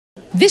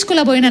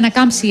Δύσκολα μπορεί να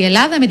ανακάμψει η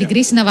Ελλάδα με την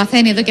κρίση να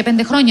βαθαίνει εδώ και 5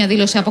 χρόνια,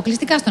 δήλωσε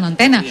αποκλειστικά στον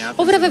Αντένα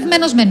ο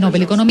βραβευμένος με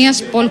Νόμπελ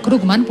Οικονομίας Πολ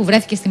Κρούγκμαν, που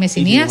βρέθηκε στη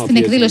Μεσσηνία στην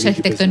εκδήλωση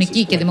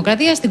Αρχιτεκτονική και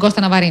Δημοκρατία στην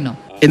Κώστα Ναβαρίνο.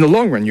 In the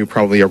long run, you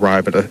probably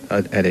arrive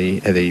at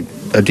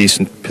a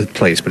decent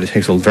place, but it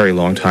takes a very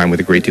long time with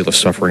a great deal of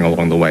suffering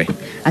along the way.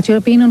 At your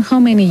opinion, how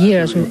many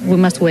years we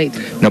must wait?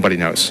 Nobody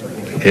knows.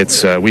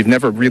 We've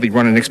never really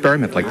run an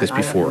experiment like this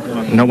before.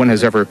 No one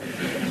has ever.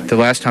 The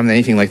last time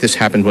anything like this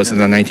happened was in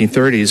the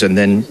 1930s, and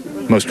then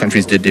most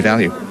countries did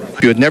devalue. If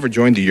you had never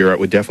joined the euro, it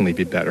would definitely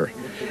be better.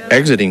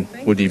 Exiting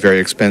would be very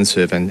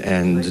expensive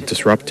and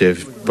disruptive,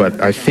 but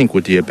I think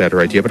would be a better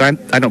idea. But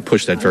I don't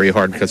push that very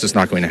hard because it's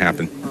not going to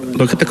happen.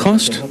 Look at the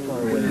cost.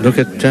 Look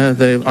at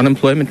the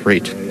unemployment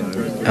rate.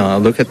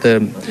 Look at the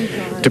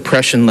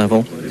depression level,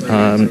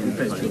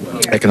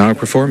 economic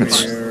performance.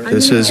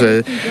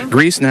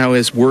 Greece now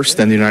is worse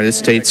than the United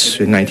States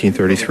in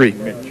 1933.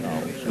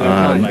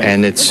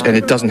 And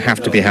it doesn't have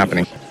to be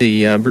happening. The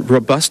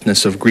robustness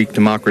of Greek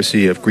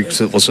democracy, of Greek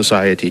civil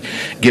society,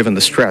 given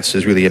the stress,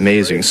 is really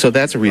amazing. So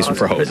that's a reason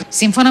for hope.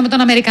 Σύμφωνα με τον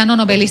Αμερικανό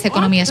Νομπελίστα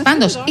Οικονομίας,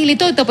 πάντως, η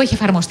λιτότητα που έχει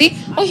εφαρμοστεί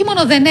όχι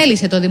μόνο δεν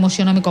έλυσε το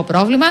δημοσιονομικό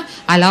πρόβλημα,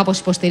 αλλά όπως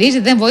υποστηρίζει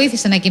δεν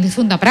βοήθησε να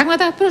κινηθούν τα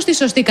πράγματα προς τη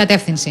σωστή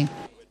κατεύθυνση.